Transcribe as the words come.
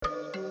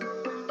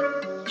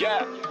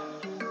Yeah.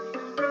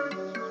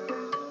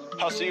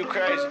 Hvstle, you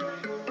crazy.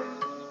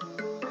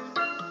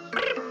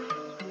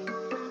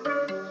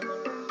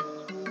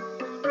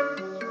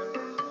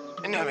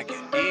 It never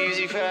get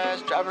easy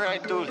fast, driving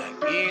right through like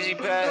easy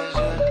pass,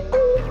 yeah.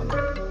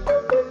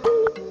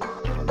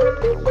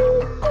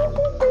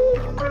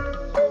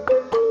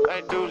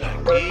 Right through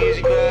like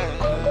easy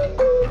pass, yeah.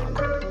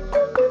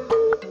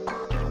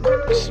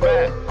 It's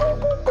smack.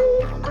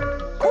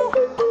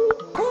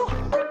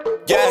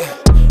 Yeah,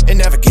 it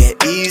never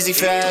get easy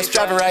fast,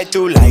 driving right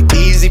through like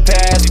easy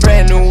pass.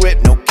 Brand new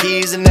whip, no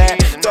keys in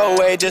that. Throw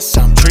away just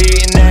some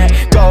treating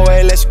that. Go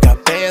away, unless you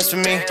got bands for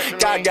me.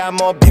 God got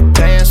more big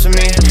plans for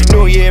me.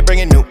 New year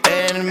bringing new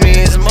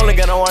enemies. I'm only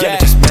gonna want it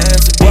if it's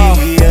meant to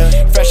be.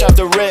 Yeah. Fresh off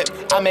the rip,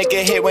 I make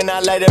a hit when I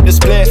light up the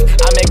spliff.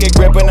 I make a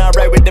grip when I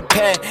write with the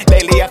pen.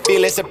 Lately I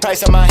feel it's a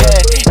price on my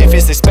head. If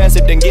it's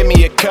expensive, then give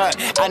me a cut.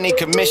 I need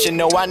commission,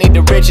 no, I need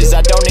the riches.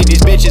 I don't need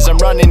these bitches, I'm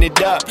running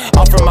it up.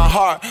 All from my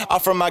heart, all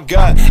from my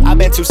gut. I've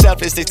been too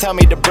selfless, they tell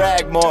me to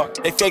brag more.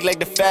 They fake like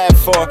the Fab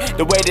Four.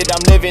 The way that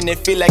I'm living, it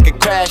feel like a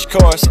crash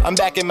course. I'm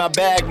back in my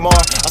bag more.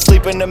 I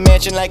sleep in the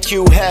mansion like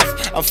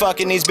Hvstle. I'm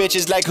fucking these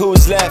bitches like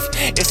who's left.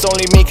 It's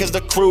only me cause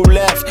the crew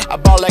left. I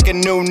ball like a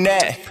new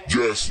net.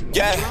 Yes.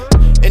 Yeah,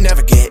 it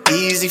never get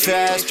easy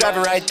fast,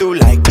 driving right through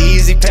like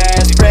easy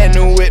pass. Brand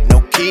new whip,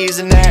 no keys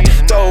in that.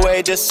 Throw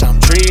away just some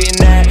treating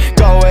that.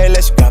 Go away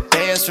unless you got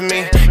bands for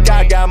me.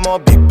 God got more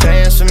big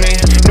plans for me.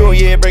 New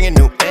year bringing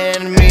new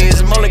enemies.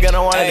 I'm only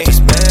gonna want it if it's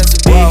meant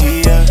to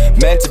be.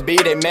 Meant to be,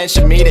 they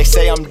mention me, they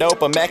say I'm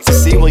dope, I'm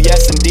ecstasy. Well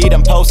yes indeed,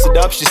 I'm posted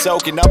up, she's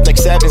soaking up like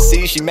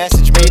 7C. She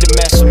messaged me to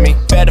mess with me,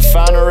 better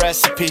find a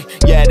recipe.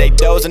 Yeah, they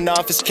dozing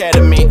off, it's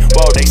ketamine.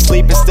 Whoa, they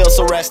sleeping still,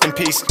 so rest in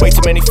peace. Way too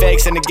many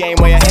fakes in the game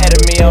way ahead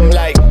of me. I'm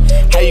like,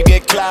 how you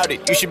get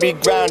clouded? You should be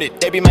grounded.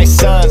 They be my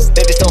sons,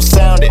 they just don't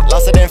sound it.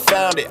 Lost it and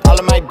found it, all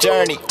of my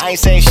journey. I ain't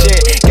saying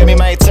shit, give me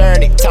my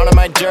attorney. Town on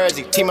my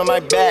jersey, team on my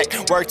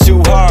back. Work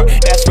too hard,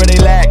 that's where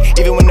they lack.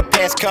 Even when the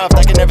pants cuffed,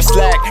 I can never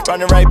slack.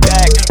 Running right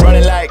back,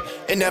 running like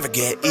it never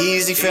get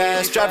easy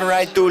fast, driving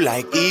right through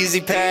like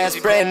easy pass.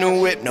 Brand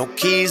new whip, no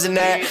keys in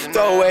that.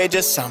 Throw away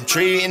just some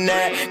treating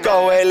that.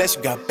 Go away unless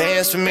you got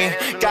bands for me.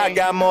 God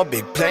got more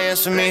big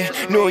plans for me.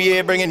 New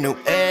year bringing new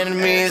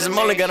enemies. I'm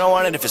only gonna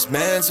want it if it's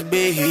meant to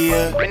be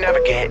here. We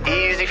never get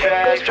easy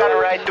fast, driving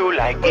right through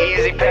like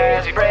easy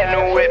pass. Brand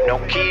new whip, no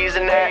keys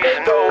in that.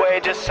 Throw away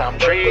just some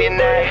treating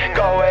that.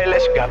 Go away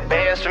unless you got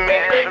bands for me.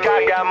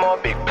 God got more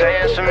big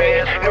plans for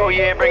me. New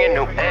year bringing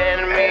new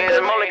enemies.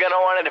 I'm only gonna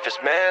want it if it's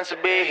meant to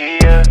be here.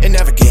 It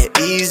never get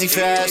easy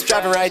fast,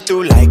 driving right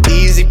through like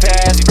easy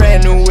pass.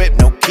 Brand new whip,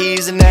 no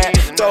keys in that.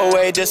 Throw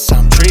away just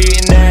some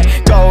treating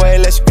that. Go away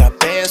unless you got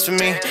bands for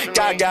me.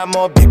 God got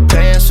more big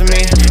plans for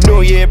me.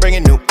 New year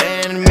bringing new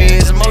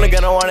enemies. I'm only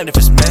gonna want it if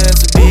it's meant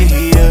to be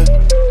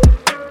here.